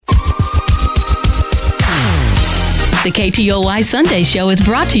The KTOY Sunday Show is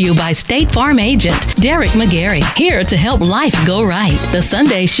brought to you by State Farm agent Derek McGarry, here to help life go right. The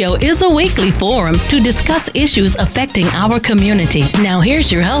Sunday Show is a weekly forum to discuss issues affecting our community. Now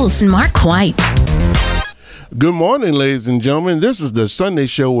here's your host, Mark White. Good morning, ladies and gentlemen. This is the Sunday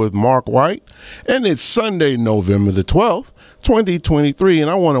Show with Mark White, and it's Sunday, November the 12th, 2023, and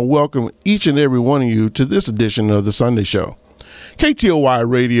I want to welcome each and every one of you to this edition of the Sunday Show. KTOY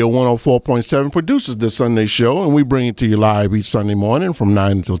Radio 104.7 produces the Sunday Show, and we bring it to you live each Sunday morning from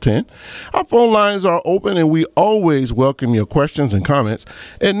 9 until 10. Our phone lines are open, and we always welcome your questions and comments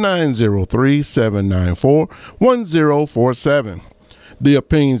at 903-794-1047. The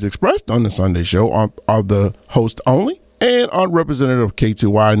opinions expressed on the Sunday Show are the host only and are representative of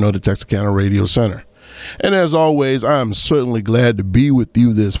KTOY, the Texarkana Radio Center. And as always, I'm certainly glad to be with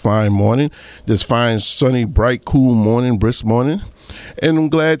you this fine morning, this fine, sunny, bright, cool morning, brisk morning. And I'm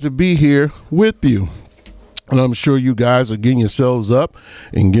glad to be here with you. And I'm sure you guys are getting yourselves up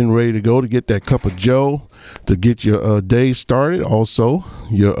and getting ready to go to get that cup of joe to get your day started. Also,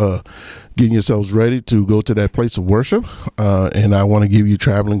 you're getting yourselves ready to go to that place of worship. And I want to give you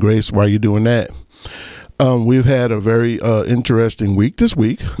traveling grace while you're doing that. We've had a very interesting week this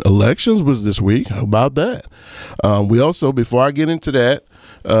week. Elections was this week. How about that? We also, before I get into that,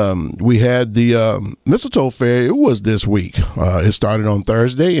 we had the Mistletoe Fair. It was this week. It started on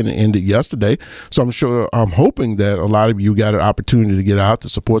Thursday and it ended yesterday. So I'm hoping that a lot of you got an opportunity to get out to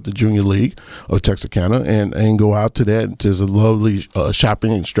support the Junior League of Texarkana and go out to that. There's a lovely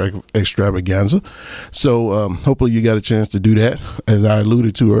shopping extravaganza. So hopefully you got a chance to do that, as I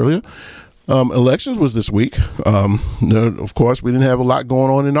alluded to earlier. Elections was this week. Of course, we didn't have a lot going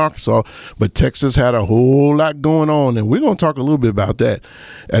on in Arkansas, but Texas had a whole lot going on, and we're going to talk a little bit about that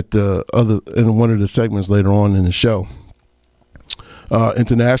in one of the segments later on in the show.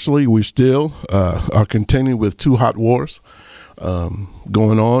 Internationally, we still are continuing with two hot wars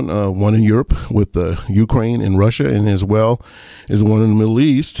going on. One in Europe with Ukraine and Russia, and as well as one in the Middle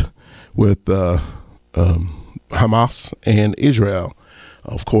East with Hamas and Israel.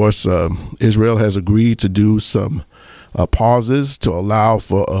 Of course, Israel has agreed to do some pauses to allow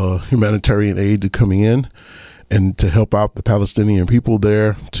for humanitarian aid to come in and to help out the Palestinian people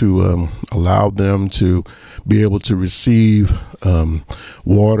there, to allow them to be able to receive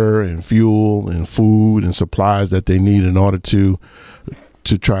water and fuel and food and supplies that they need in order to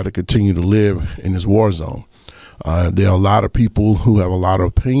try to continue to live in this war zone. There are a lot of people who have a lot of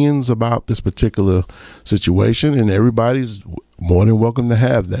opinions about this particular situation, and everybody's more than welcome to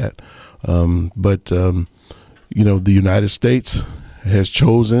have that. But the United States has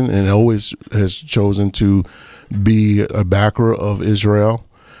chosen and always has chosen to be a backer of Israel.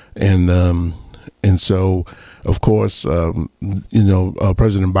 And so, of course, President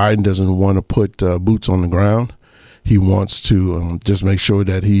Biden doesn't want to put boots on the ground. He wants to just make sure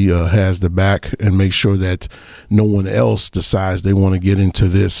that he has the back and make sure that no one else decides they want to get into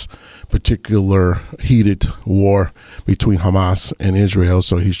this particular heated war between Hamas and Israel.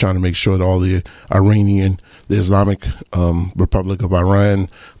 So he's trying to make sure that all the Islamic Republic of Iran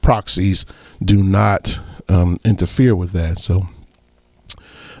proxies do not interfere with that. So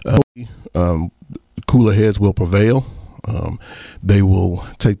cooler heads will prevail. They will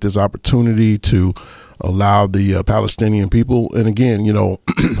take this opportunity to allow the Palestinian people. And again,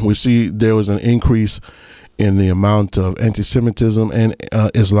 we see there was an increase in the amount of anti-Semitism and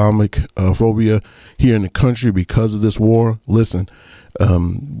Islamic phobia here in the country because of this war. Listen,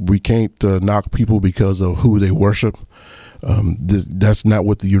 we can't knock people because of who they worship. That's not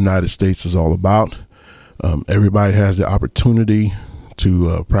what the United States is all about. Everybody has the opportunity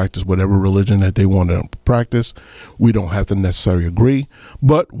to practice whatever religion that they want to practice. We don't have to necessarily agree,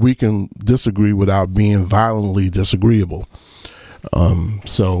 but we can disagree without being violently disagreeable.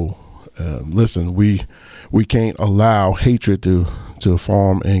 Listen, we can't allow hatred to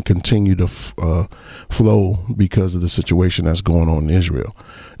form and continue to flow because of the situation that's going on in Israel.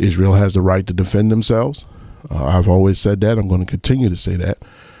 Israel has the right to defend themselves. I've always said that. I'm going to continue to say that.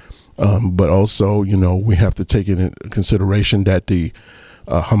 But also, we have to take into consideration that the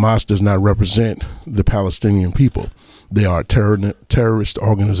Hamas does not represent the Palestinian people. They are a terrorist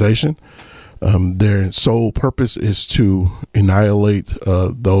organization. Their sole purpose is to annihilate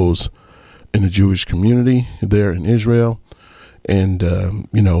those in the Jewish community there in Israel. And,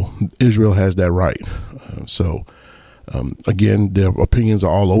 Israel has that right. Again, their opinions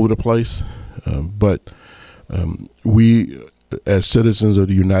are all over the place. But we, as citizens of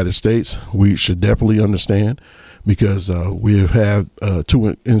the United States, we should definitely understand, because we have had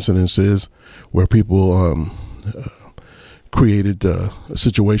two incidences where people created a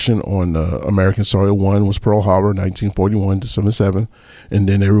situation on American soil. One was Pearl Harbor, 1941, December 7th, and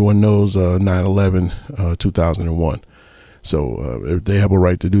then everyone knows 9/11, 2001. So if they have a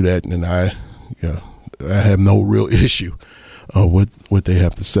right to do that, then I have no real issue with what they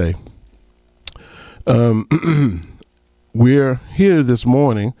have to say. We're here this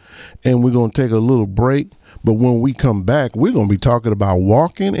morning, and we're going to take a little break. But when we come back, we're going to be talking about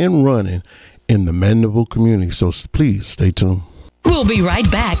walking and running in the Mandeville community. So please stay tuned. We'll be right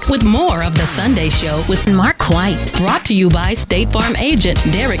back with more of The Sunday Show with Mark White. Brought to you by State Farm agent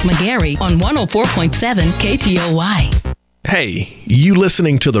Derek McGarry on 104.7 KTOY. Hey, you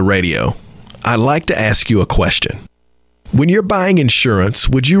listening to the radio? I'd like to ask you a question. When you're buying insurance,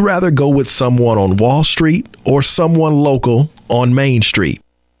 would you rather go with someone on Wall Street or someone local on Main Street?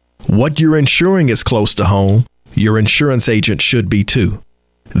 What you're insuring is close to home. Your insurance agent should be too.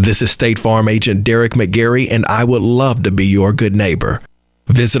 This is State Farm agent Derek McGarry, and I would love to be your good neighbor.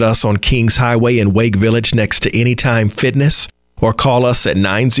 Visit us on Kings Highway in Wake Village next to Anytime Fitness, or call us at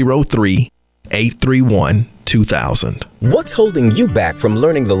 903-831-2000. What's holding you back from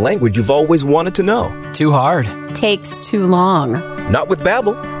learning the language you've always wanted to know? Too hard. Takes too long. Not with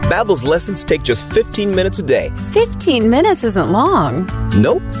Babbel. Babbel's lessons take just 15 minutes a day. 15 minutes isn't long.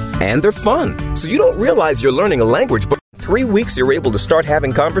 Nope. And they're fun. So you don't realize you're learning a language, but in 3 weeks you're able to start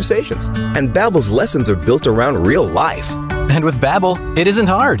having conversations. And Babbel's lessons are built around real life. And with Babbel, it isn't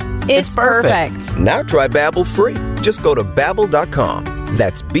hard. It's perfect. Now try Babbel free. Just go to Babbel.com.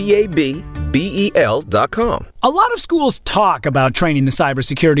 That's BABBEL.com. A lot of schools talk about training the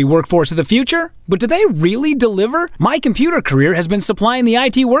cybersecurity workforce of the future, but do they really deliver? My Computer Career has been supplying the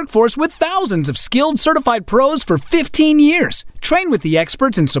IT workforce with thousands of skilled, certified pros for 15 years. Train with the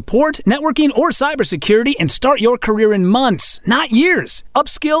experts in support, networking, or cybersecurity and start your career in months, not years.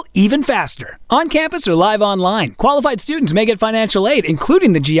 Upskill even faster. On campus or live online. Qualified students may get financial aid,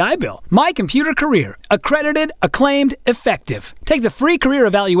 including the GI Bill. My Computer Career. Accredited, acclaimed, effective. Take the free career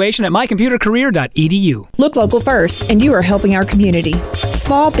evaluation at mycomputercareer.edu. Look local first, and you are helping our community.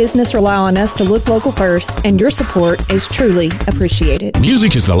 Small business rely on us to look local first, and your support is truly appreciated.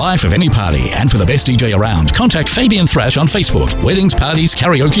 Music is the life of any party, and for the best DJ around, contact Fabian Thrash on Facebook. Weddings, parties,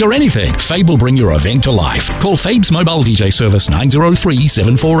 karaoke, or anything, Fabe will bring your event to life. Call Fabe's mobile DJ service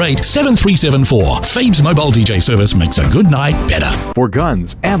 903-748-7374. Fabe's mobile DJ service makes a good night better. For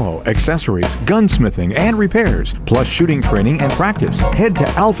guns, ammo, accessories, gunsmithing, and repairs, plus shooting training and practice, head to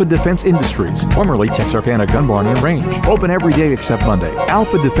Alpha Defense Industries, formerly Texarkana Gun Barn and Range. Open every day except Monday.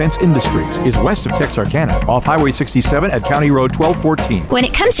 Alpha Defense Industries is west of Texarkana, off Highway 67 at County Road 1214. When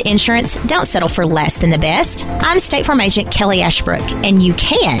it comes to insurance, don't settle for less than the best. I'm State Farm agent Kelly Ashbrook, and you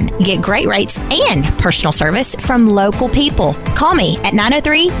can get great rates and personal service from local people. Call me at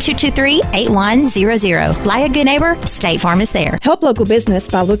 903-223-8100. Like a good neighbor, State Farm is there. Help local business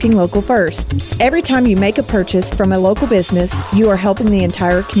by looking local first. Every time you make a purchase from a local business, you are helping the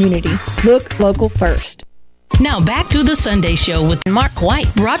entire community. Look local first. Now back to The Sunday Show with Mark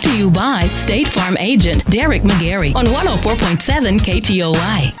White, brought to you by State Farm agent Derek McGarry on 104.7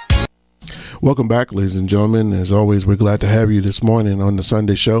 KTOY. Welcome back, ladies and gentlemen. As always, we're glad to have you this morning on The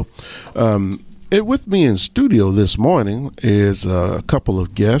Sunday Show. With me in studio this morning is a couple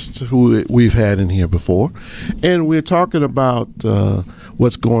of guests who we've had in here before, and we're talking about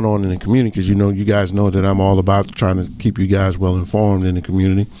what's going on in the community, because you guys know that I'm all about trying to keep you guys well informed in the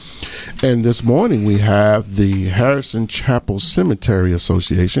community. And this morning we have the Harrison Chapel Cemetery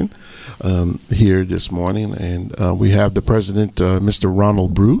Association here this morning, and we have the president, Mr.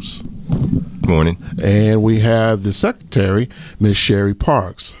 Ronald Bruce. Good morning. And we have the secretary, Ms. Sherry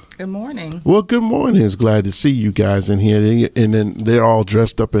Parks. Good morning. Well, good morning. It's glad to see you guys in here. And then they're all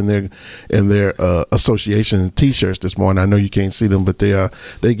dressed up in their association T-shirts this morning. I know you can't see them, but they're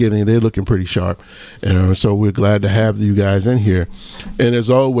looking pretty sharp. And so we're glad to have you guys in here. And as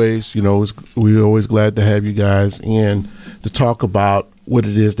always, we're always glad to have you guys in to talk about what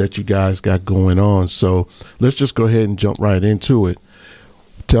it is that you guys got going on. So let's just go ahead and jump right into it.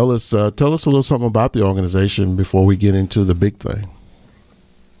 Tell us a little something about the organization before we get into the big thing.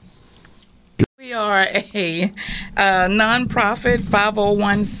 We are a nonprofit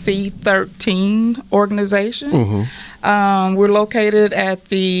 501c13 organization. Mm-hmm. We're located at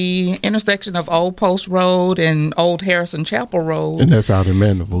the intersection of Old Post Road and Old Harrison Chapel Road. And that's out in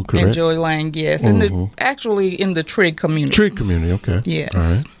Mandeville, correct? In Joy Lane, yes. Mm-hmm. actually in the Trigg community. Trigg community, okay. Yes. All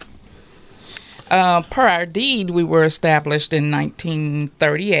right. Per our deed, we were established in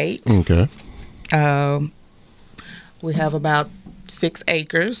 1938. Okay. We have about 6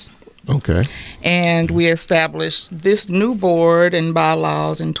 acres. Okay. And we established this new board and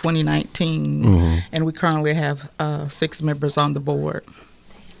bylaws in 2019, and we currently have 6 members on the board.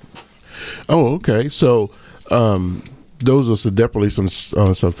 Oh, okay. So those are definitely some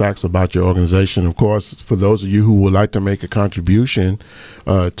facts about your organization. Of course, for those of you who would like to make a contribution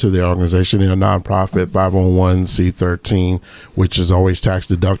to the organization, they're a nonprofit 501c13, which is always tax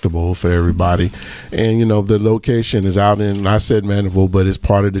deductible for everybody. And, you know, the location is out in, I said Mandeville, but it's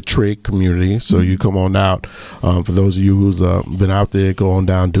part of the Trigg community. So you come on out. For those of you who's been out there, go on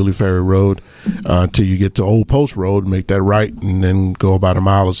down Dooley Ferry Road until you get to Old Post Road, make that right, and then go about a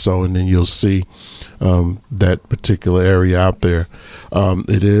mile or so, and then you'll see that particular area out there.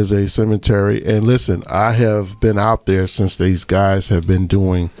 It is a cemetery. And listen, I have been out there since these guys have been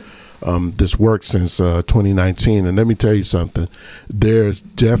doing this work since 2019. And let me tell you something. There's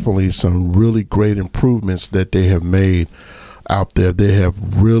definitely some really great improvements that they have made out there. They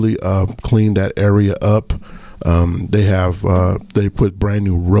have really cleaned that area up. They put brand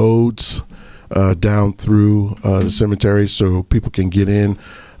new roads down through the cemetery so people can get in.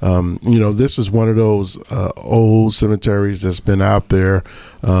 You know, this is one of those old cemeteries that's been out there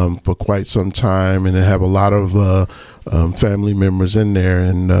for quite some time, and they have a lot of family members in there,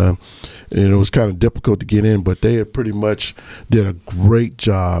 and it was kind of difficult to get in, but they have pretty much did a great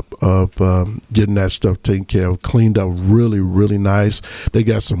job of getting that stuff taken care of, cleaned up really, really nice. They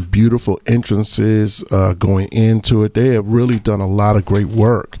got some beautiful entrances going into it. They have really done a lot of great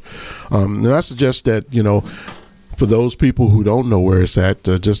work. And I suggest that, you know, for those people who don't know where it's at,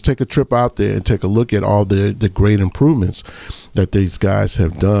 just take a trip out there and take a look at all the great improvements that these guys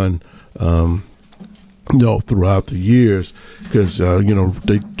have done, you know, throughout the years, because, you know,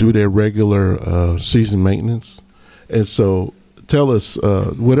 they do their regular season maintenance. And so tell us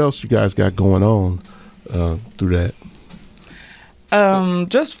what else you guys got going on through that.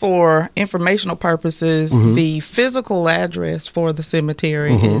 Just for informational purposes, the physical address for the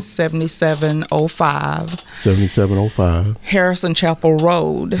cemetery is 7705 Harrison Chapel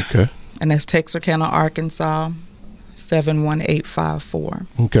Road. Okay. And that's Texarkana, Arkansas, 71854.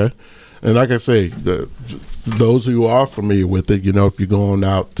 Okay. And like I say, those who are familiar with it, you know, if you're going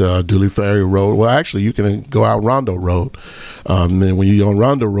out Dooley Ferry Road, well, actually, you can go out Rondo Road. Then when you're on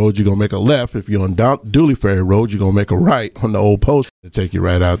Rondo Road, you're going to make a left. If you're on Dooley Ferry Road, you're going to make a right on the Old Post to take you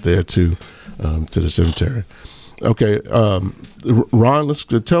right out there to the cemetery. Okay. Ron, let's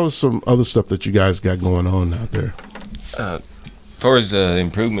tell us some other stuff that you guys got going on out there. As far as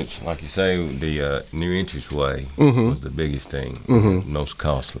improvements, like you say, the new entranceway was the biggest thing, most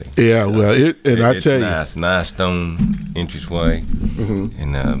costly. Yeah, well, I tell you, it's nice stone entranceway,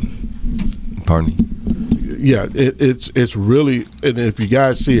 and pardon me. Yeah, it's really, and if you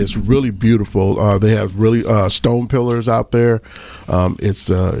guys see, it's really beautiful. They have really stone pillars out there.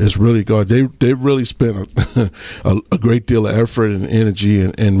 It's really good. They really spent a great deal of effort and energy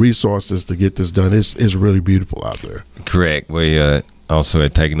and resources to get this done. It's really beautiful out there. Correct. We also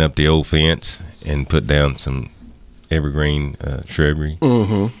had taken up the old fence and put down some evergreen shrubbery.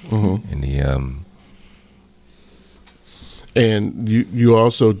 And you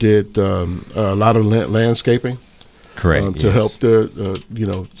also did a lot of landscaping. Correct. To help the you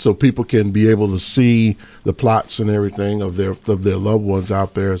know, so people can be able to see the plots and everything of their loved ones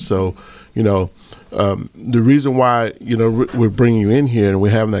out there. So, you know, the reason why, you know, we're bringing you in here and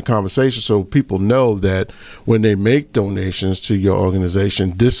we're having that conversation so people know that when they make donations to your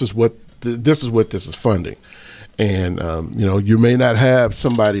organization, this is what this is funding. And you know, you may not have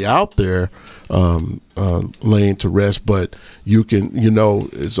somebody out there laying to rest, but you can, you know,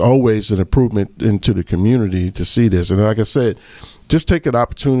 it's always an improvement into the community to see this. And like I said, just take an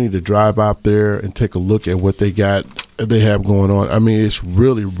opportunity to drive out there and take a look at what they have going on. I mean, it's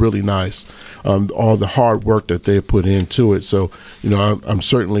really, really nice. All the hard work that they put into it. So, you know, I'm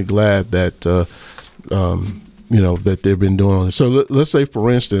certainly glad that, you know, that they've been doing it. So let's say,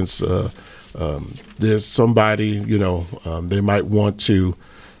 for instance, there's somebody, you know, they might want to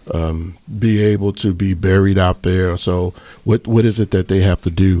be able to be buried out there. So what is it that they have to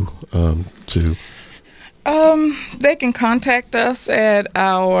do to? They can contact us at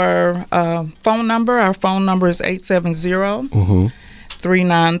our phone number. Our phone number is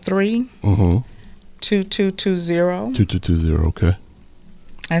 870-393-2220. 2220, okay.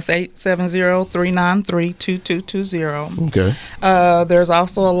 That's 870-393-2220. Okay. There's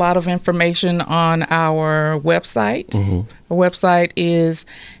also a lot of information on our website. Our website is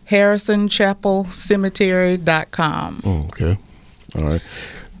harrisonchapelcemetery.com. Okay. All right.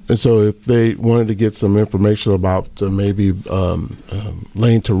 And so if they wanted to get some information about maybe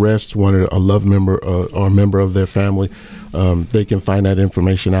laying to rest a loved member or a member of their family, they can find that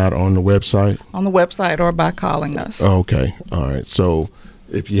information out on the website? On the website or by calling us. Okay. All right. So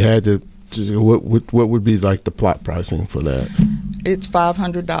if you had to, what would be like the plot pricing for that? It's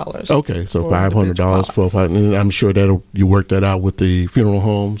 $500. Okay. So $500 for a plot. And I'm sure you work that out with the funeral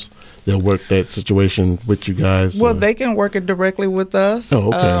homes. They'll work that situation with you guys? Well, they can work it directly with us.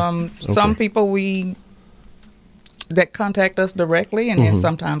 Oh, okay. Some people that contact us directly, and then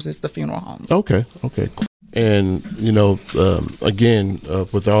sometimes it's the funeral homes. Okay. And, again,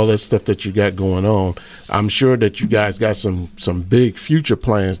 with all that stuff that you got going on, I'm sure that you guys got some big future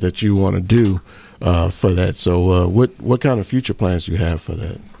plans that you want to do for that. So what kind of future plans do you have for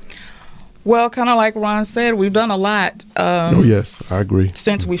that? Well, kind of like Ron said, we've done a lot. Yes, I agree.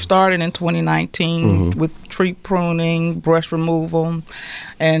 Since we started in 2019 with tree pruning, brush removal,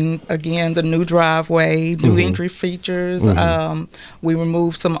 and again, the new driveway, new entry features. We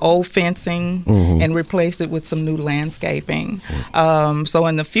removed some old fencing and replaced it with some new landscaping. So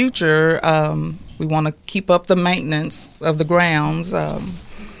in the future, we want to keep up the maintenance of the grounds,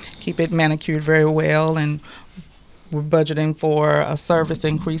 keep it manicured very well, and we're budgeting for a service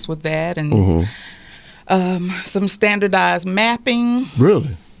increase with that, and some standardized mapping.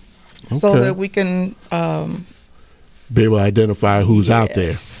 Really? Okay. So that we can be able to identify who's out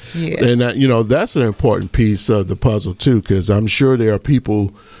there. Yes. And that's an important piece of the puzzle too, because I'm sure there are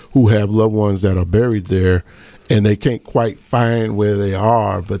people who have loved ones that are buried there, and they can't quite find where they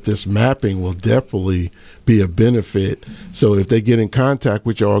are. But this mapping will definitely be a benefit. So if they get in contact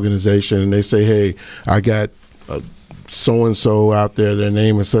with your organization and they say, "Hey, I got so-and-so out there, their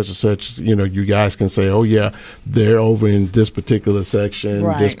name is such and such," you guys can say, "Oh yeah, they're over in this particular section,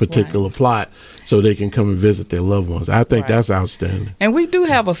 this particular plot," so they can come and visit their loved ones. I think that's outstanding. And we do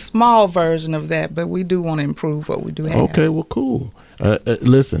have a small version of that, but we do want to improve what we do have. Okay, well, cool.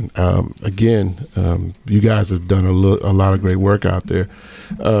 Listen, again, you guys have done a lot of great work out there.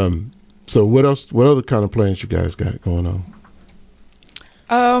 So what else? What other kind of plans you guys got going on?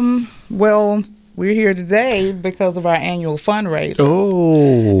 Well, we're here today because of our annual fundraiser.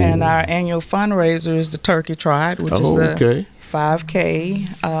 Oh. And our annual fundraiser is the Turkey Trot, which is the 5K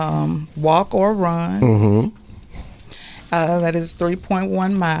walk or run. That is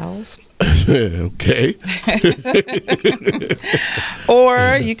 3.1 miles. Okay.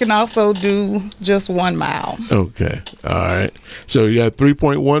 Or you can also do just 1 mile. Okay. All right. So you got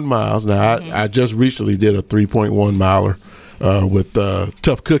 3.1 miles. Now, I just recently did a 3.1 miler with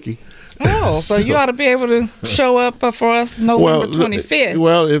Tough Cookie. Oh, so you ought to be able to show up for us November 25th.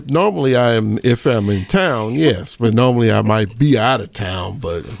 Well, if I'm in town, yes, but normally I might be out of town.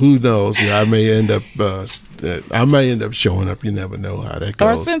 But who knows? I may end up showing up. You never know how that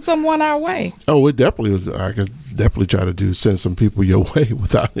goes. Or send someone our way. Oh, I could definitely try to send some people your way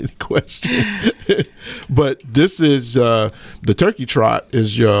without any question. But this is the Turkey Trot.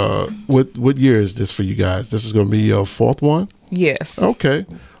 Is what year is this for you guys? This is going to be your fourth one? Yes. Okay.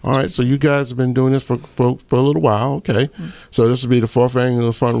 All right, so you guys have been doing this for a little while. Okay, so this will be the fourth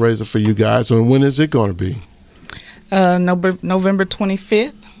annual fundraiser for you guys. And when is it going to be? November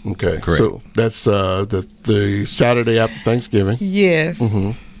 25th. Okay, correct. So that's the Saturday after Thanksgiving. Yes.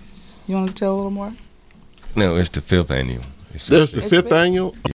 You want to tell a little more? No, it's the fifth annual. It's the fifth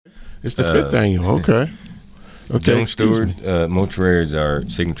annual? It's the fifth annual, okay. Joan Stewart Mortuary is our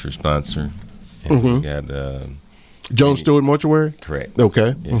signature sponsor. And we got... Joan Stewart Mortuary? Correct.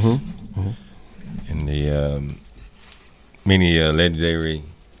 Okay. Yes. And the many legendary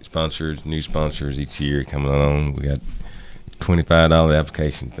sponsors, new sponsors each year coming along. We got $25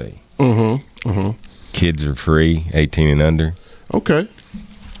 application fee. Kids are free, 18 and under. Okay.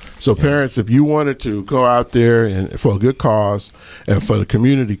 So parents, if you wanted to go out there and for a good cause and for the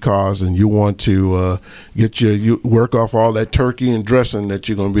community cause, and you want to you work off all that turkey and dressing that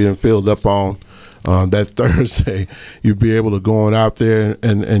you're going to be filled up on that Thursday, you'd be able to go on out there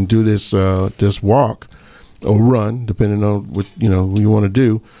and do this walk or run, depending on what you want to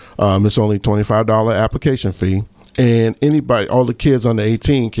do. It's only $25 application fee, and anybody, all the kids under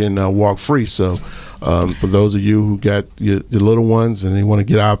 18 can walk free. So for those of you who got your little ones and they want to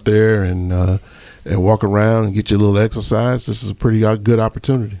get out there and walk around and get your little exercise, this is a pretty good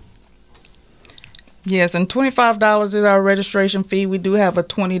opportunity. Yes, and $25 is our registration fee. We do have a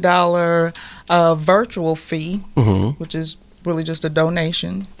 $20 virtual fee, which is really just a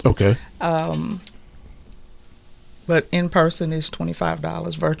donation. Okay. But in person is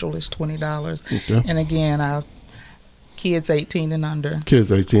 $25. Virtual is $20. Okay. And again, our kids 18 and under.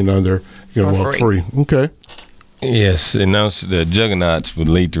 Kids 18 and under, you can walk free. Okay. Yes, and also the Juggernauts would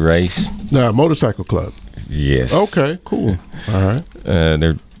lead the race. Motorcycle Club. Yes. Okay, cool. All right.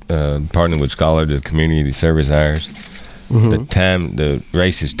 They're partnering with Scholar, the community service hours. Mm-hmm. The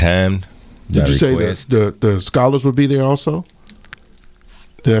race is timed. Did you say the Scholars would be there also?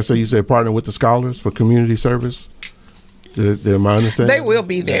 Did I say you said partner with the Scholars for community service? Did my understanding? They will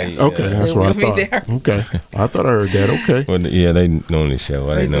be there. Okay, that's what I thought. Be there. Okay, I thought I heard that. Okay. Well, yeah, they normally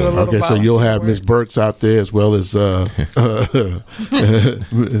show. I didn't know. Okay, so you'll have Miss Burks out there as well as I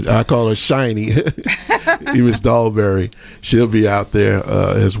call her Shiny, Miss Dahlberry. She'll be out there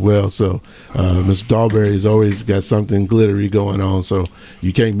as well. So Miss Dahlberry has always got something glittery going on. So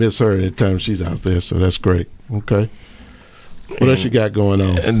you can't miss her anytime she's out there. So that's great. Okay. What else you got going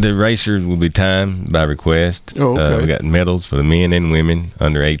on? The racers will be timed by request. Oh, okay. We got medals for the men and women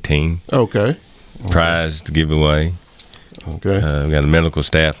under 18. Okay. Prize to give away. Okay. We got a medical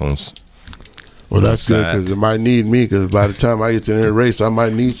staff on. Well, that's good because it might need me. Because by the time I get to the race, I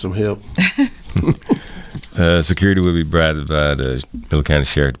might need some help. Security will be provided by the Miller County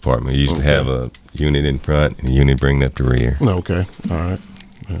Sheriff Department. We usually have a unit in front and a unit bringing up the rear. Okay. All right.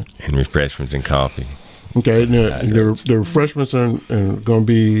 And refreshments and coffee. Okay, the refreshments are going to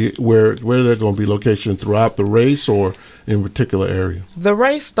be where they're going to be located throughout the race or in particular area? The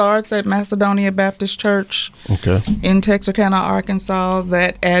race starts at Macedonia Baptist Church in Texarkana, Arkansas.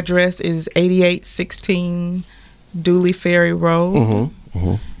 That address is 8816 Dooley Ferry Road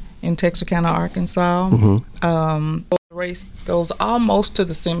in Texarkana, Arkansas. The race goes almost to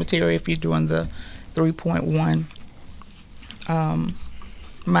the cemetery if you're doing the 3.1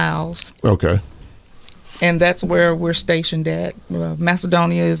 miles. Okay. And that's where we're stationed at.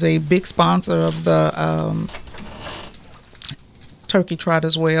 Macedonia is a big sponsor of the Turkey Trot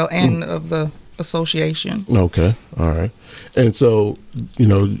as well, and of the association. Okay, all right. And so,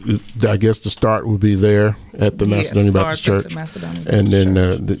 I guess the start would be there at the Macedonia Baptist Church. The Macedonia and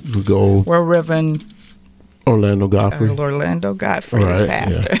then we go where Reverend Orlando Godfrey. Is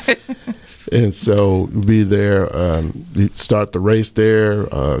pastor. Yeah. And so we'll be there, start the race there,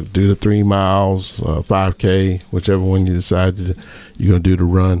 do the 3 miles, 5K, whichever one you decide you're going to do the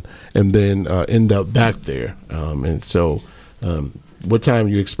run, and then end up back there. And so what time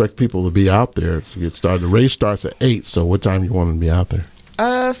do you expect people to be out there to get started? The race starts at 8, so what time you want them to be out there?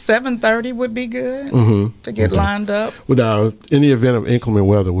 7:30 would be good to get lined up. Without any event of inclement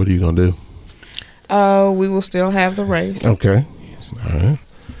weather, what are you going to do? We will still have the race. Okay. All right.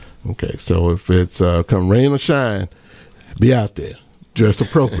 Okay. So if it's come rain or shine, be out there. Dress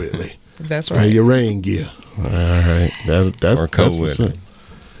appropriately. That's right. Wear your rain gear. All right. That's or cold weather.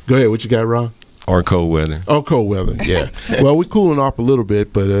 Go ahead. What you got, Ron? Or cold weather. Oh, cold weather. Yeah. Well, we're cooling off a little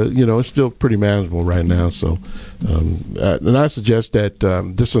bit, but it's still pretty manageable right now. So, and I suggest that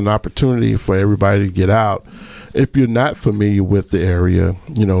this is an opportunity for everybody to get out. If you're not familiar with the area,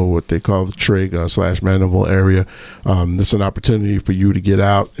 what they call the Trigg / Mandeville area, this is an opportunity for you to get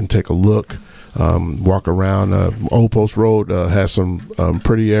out and take a look, walk around. Old Post Road has some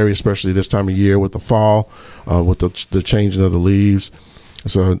pretty areas, especially this time of year with the fall, with the changing of the leaves.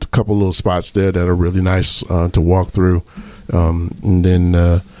 So a couple little spots there that are really nice to walk through. And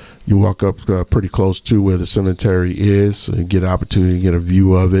then you walk up pretty close to where the cemetery is and get an opportunity to get a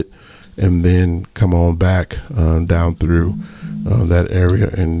view of it, and then come on back down through that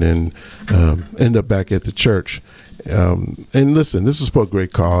area, and then end up back at the church. And listen, this is for a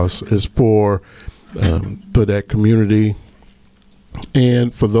great cause. It's for that community,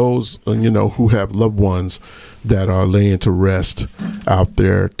 and for those who have loved ones that are laying to rest out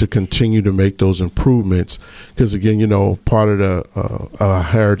there, to continue to make those improvements. Because again, part of our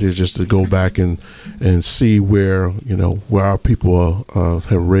heritage is to go back and see where our people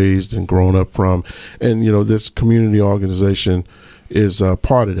have raised and grown up from, and this community organization is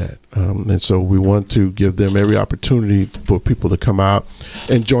part of that, and so we want to give them every opportunity for people to come out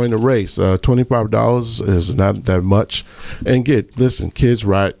and join the race. $25 is not that much, and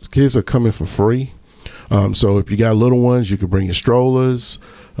kids are coming for free. So if you got little ones, you could bring your strollers,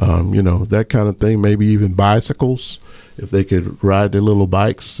 that kind of thing, maybe even bicycles, if they could ride their little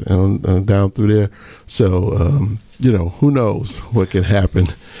bikes down through there. So, who knows what can happen,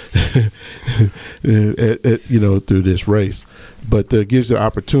 through this race. But it gives the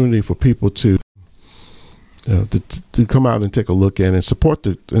opportunity for people to come out and take a look at and support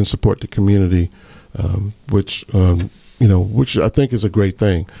the community, which I think is a great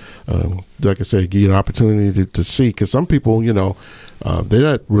thing. Like I said, give you an opportunity to see, because some people, they're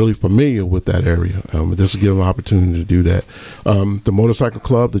not really familiar with that area. This will give them an opportunity to do that. The motorcycle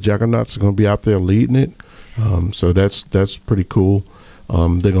club, the Juggernauts, are going to be out there leading it. So that's pretty cool.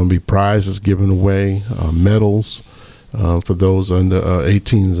 They're going to be prizes given away, medals for those under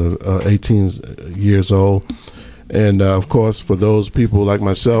 18 years old. And, of course, for those people like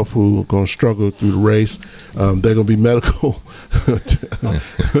myself who are going to struggle through the race, they're going to be medical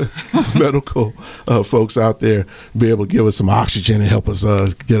folks out there be able to give us some oxygen and help us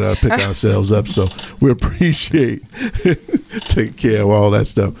pick ourselves up. So we appreciate taking care of all that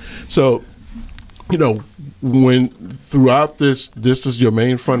stuff. So, when throughout this is your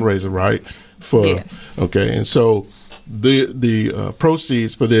main fundraiser, right? Yes. Okay, and so the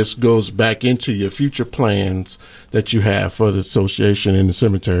proceeds for this goes back into your future plans that you have for the association and the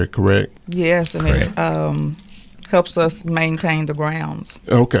cemetery, correct? Yes, and it helps us maintain the grounds.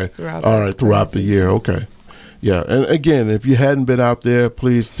 Okay. Throughout the year. Okay. Yeah, and again, if you hadn't been out there,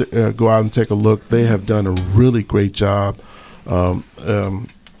 please go out and take a look. They have done a really great job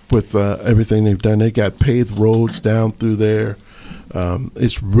with everything they've done. They got paved roads down through there.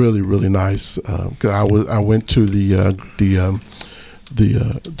 It's really, really nice. I went to the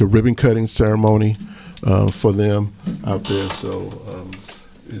ribbon cutting ceremony for them out there. So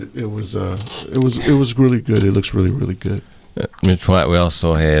it was really good. It looks really, really good. Mr. White, we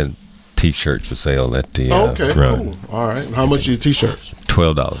also had T-shirts for sale at the run. Cool. All right. How much are your T-shirts?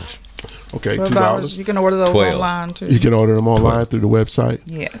 $12. Okay, $2. You can order those online too. You can order them online through the website?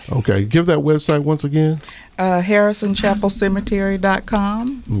 Yes. Okay. Give that website once again.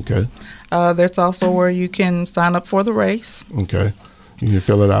 HarrisonChapelCemetery.com. Okay. That's also where you can sign up for the race. Okay. You can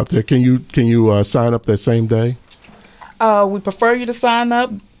fill it out there. Can you sign up that same day? We prefer you to sign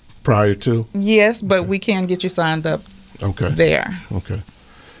up prior to. Yes, but we can get you signed up. Okay. There. Okay.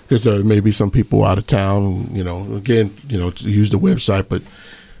 Because there may be some people out of town. To use the website, but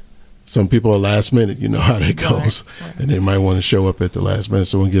some people are last minute. You know how that goes, right. And they might want to show up at the last minute.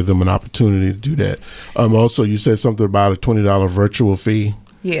 So we'll give them an opportunity to do that. Also, you said something about a $20 virtual fee.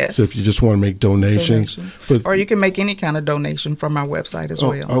 Yes. So if you just want to make donations. Or you can make any kind of donation from our website as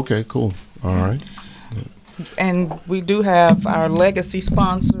well. Okay, cool. All right. And we do have our legacy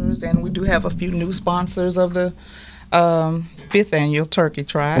sponsors, and we do have a few new sponsors of the 5th annual Turkey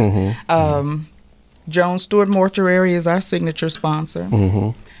Trot. Mm-hmm. Jones Stewart Mortuary is our signature sponsor. Mm-hmm.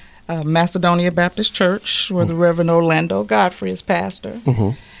 Macedonia Baptist Church, where the Reverend Orlando Godfrey is pastor.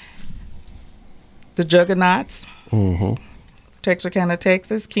 Mm-hmm. The Juggernauts. Mm-hmm. Texarkana,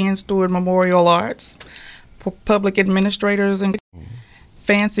 Texas. Ken Stewart Memorial Arts. Public Administrators and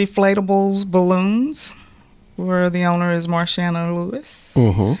Fancy Inflatables Balloons, where the owner is Marshanna Lewis.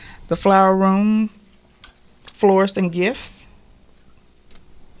 Mm-hmm. The Flower Room, Florist and Gifts.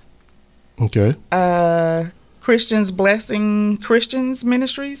 Okay. Christians Blessing Christians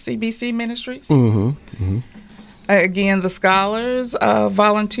Ministries, CBC Ministries. Mm-hmm. Mm-hmm. Again, the Scholars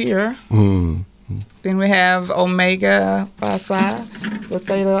Volunteer. Mm-hmm. Then we have Omega Phi Psi, the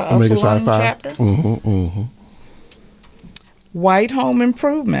Theta Omega Upsilon Psi Phi. chapter. Mm-hmm. Mm-hmm. White Home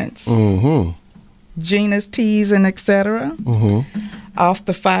Improvements. Mm-hmm. Gina's Teas and Etc. Mm-hmm. Off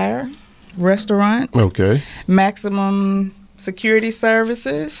the Fire Restaurant. Okay. Maximum Security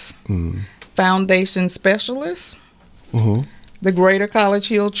Services. Mm-hmm. Foundation Specialists. Mm-hmm. The Greater College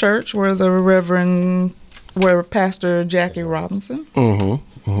Hill Church, where Pastor Jackie Robinson.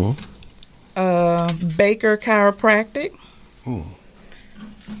 Mm-hmm. Mm-hmm. Baker Chiropractic.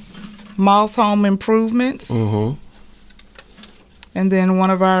 Moss Home Improvements. Mm-hmm. And then one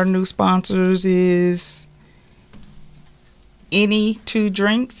of our new sponsors is NE2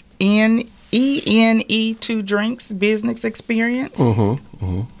 Drinks, NENE2 Drinks Business Experience. Mm-hmm.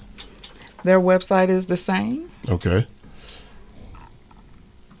 Mm-hmm. Their website is the same. Okay.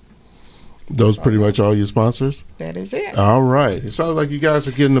 Those pretty much all your sponsors? That is it. All right. It sounds like you guys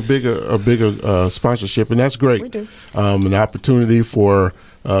are getting a bigger sponsorship, and that's great. We do. An opportunity for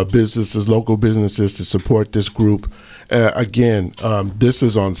local businesses to support this group. Again, this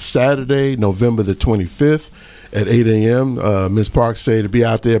is on Saturday, November the 25th at 8 a.m. Ms. Parks said to be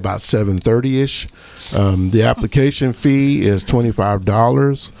out there about 7:30-ish. The application fee is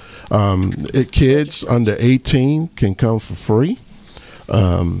 $25. Kids under 18 can come for free.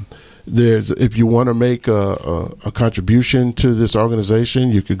 If you want to make a contribution to this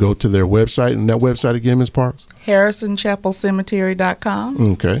organization, you could go to their website. And that website again, Ms. Parks?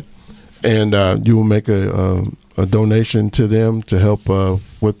 HarrisonChapelCemetery.com. Okay. And you will make a donation to them to help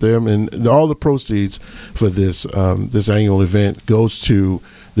with them. And all the proceeds for this annual event goes to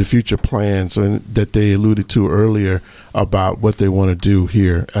the future plans that they alluded to earlier about what they want to do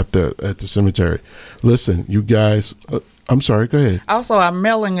here at the cemetery. Listen, you guys... I'm sorry, go ahead. Also, our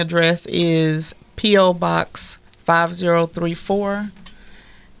mailing address is P.O. Box 5034,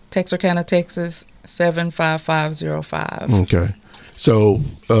 Texarkana, Texas 75505. Okay. So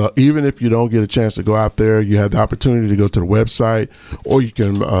even if you don't get a chance to go out there, you have the opportunity to go to the website, or you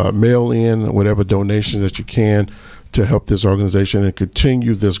can mail in whatever donations that you can to help this organization and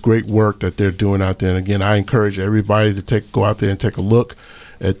continue this great work that they're doing out there. And again, I encourage everybody to go out there and take a look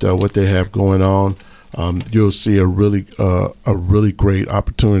at what they have going on. You'll see a really great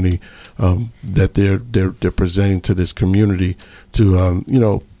opportunity that they're presenting to this community to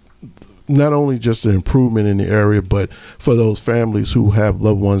not only just an improvement in the area, but for those families who have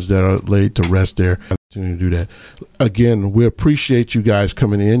loved ones that are laid to rest there, opportunity to do that. Again, we appreciate you guys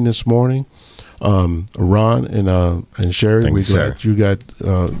coming in this morning. Ron and Sherry, we're glad you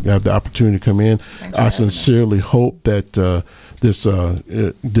have the opportunity to come in. I sincerely hope that this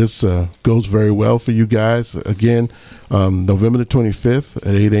goes very well for you guys. Again, November the 25th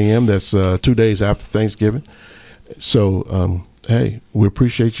at 8 a.m. That's 2 days after Thanksgiving. So, hey, we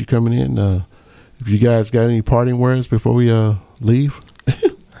appreciate you coming in. If you guys got any parting words before we leave?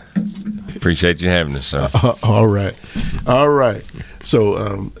 Appreciate you having us, sir. All right.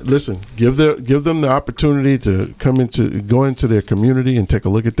 So, listen, give them the opportunity to go into their community and take a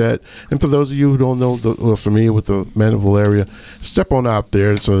look at that. And for those of you who don't know or are familiar with the Mandeville area, step on out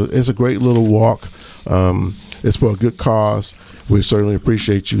there. It's a great little walk. It's for a good cause. We certainly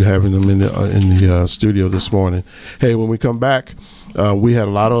appreciate you having them in the studio this morning. Hey, when we come back, we had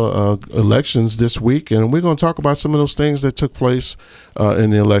a lot of elections this week, and we're going to talk about some of those things that took place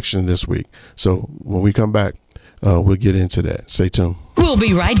in the election this week. So when we come back, we'll get into that. Stay tuned. We'll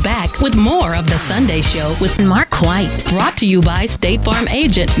be right back with more of The Sunday Show with Mark White. Brought to you by State Farm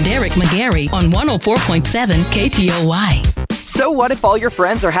agent Derek McGarry on 104.7 KTOY. So what if all your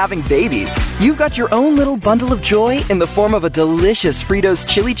friends are having babies? You've got your own little bundle of joy in the form of a delicious Fritos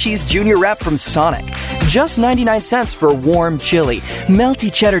Chili Cheese Junior Wrap from Sonic. Just 99 cents for warm chili,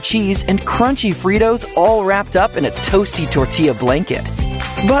 melty cheddar cheese, and crunchy Fritos all wrapped up in a toasty tortilla blanket.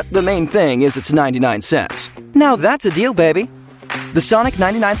 But the main thing is it's 99 cents. Now that's a deal, baby. The Sonic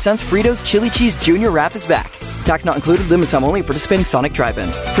 99 cents Fritos Chili Cheese Junior Wrap is back. Tax not included, limited time only, participating Sonic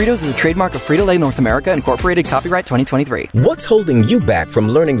drive-ins. Fritos is a trademark of Frito-Lay North America, Incorporated, copyright 2023. What's holding you back from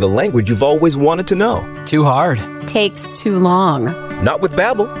learning the language you've always wanted to know? Too hard. Takes too long. Not with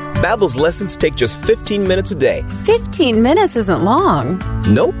Babbel. Babbel's lessons take just 15 minutes a day. 15 minutes isn't long.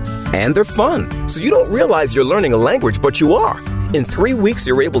 Nope. And they're fun. So you don't realize you're learning a language, but you are. In 3 weeks,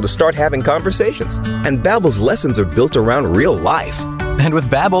 you're able to start having conversations. And Babbel's lessons are built around real life. And with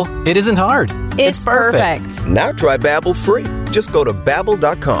Babbel, it isn't hard. It's perfect. Now try Babbel free. Just go to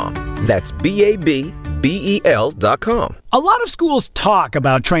Babbel.com. That's BABBEL.com. A lot of schools talk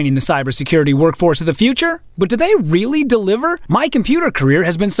about training the cybersecurity workforce of the future, but do they really deliver? My Computer Career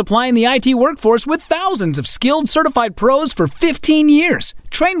has been supplying the IT workforce with thousands of skilled certified pros for 15 years.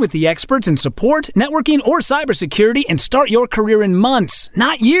 Train with the experts in support, networking, or cybersecurity and start your career in months,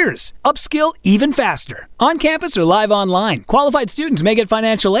 not years. Upskill even faster. On campus or live online. Qualified students may get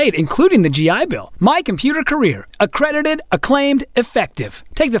financial aid, including the GI Bill. My Computer Career. Accredited, acclaimed, effective.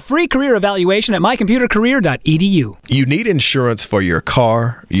 Take the free career evaluation at mycomputercareer.edu. You need insurance for your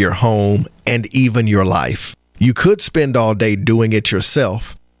car, your home, and even your life. You could spend all day doing it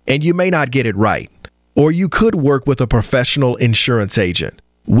yourself, and you may not get it right. Or you could work with a professional insurance agent.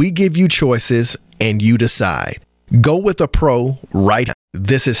 We give you choices, and you decide. Go with a pro right now.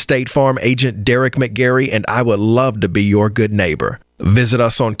 This is State Farm agent Derek McGarry, and I would love to be your good neighbor. Visit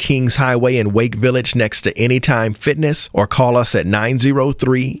us on Kings Highway in Wake Village next to Anytime Fitness, or call us at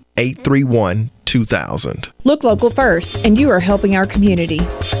 903-831-2000. Look local first, and you are helping our community.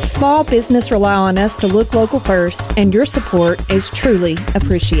 Small business rely on us to look local first, and your support is truly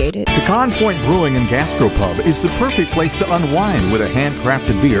appreciated. Pecan Point Brewing and Gastropub is the perfect place to unwind with a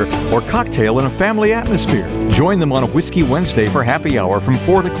handcrafted beer or cocktail in a family atmosphere. Join them on a Whiskey Wednesday for happy hour from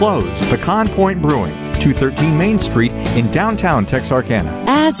 4 to close. Pecan Point Brewing, 213 Main Street in downtown Texarkana.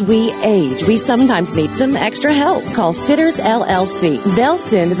 As we age, we sometimes need some extra help. Call Sitters LLC. They'll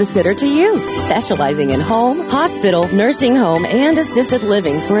send the sitter to you, specializing in home, hospital, nursing home, and assisted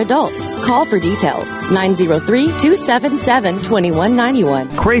living for adults. Call for details.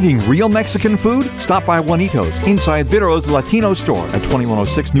 903-277-2191. Craving real Mexican food? Stop by Juanitos inside Viro's Latino store at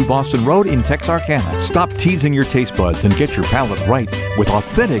 2106 New Boston Road in Texarkana. Stop teasing your taste buds and get your palate right with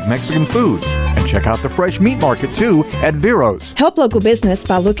authentic Mexican food. And check out the fresh meat market, too, at Viro's. Help local business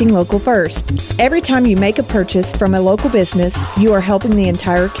by looking local first. Every time you make a purchase from a local business, you are helping the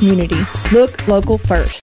entire community. Look local first.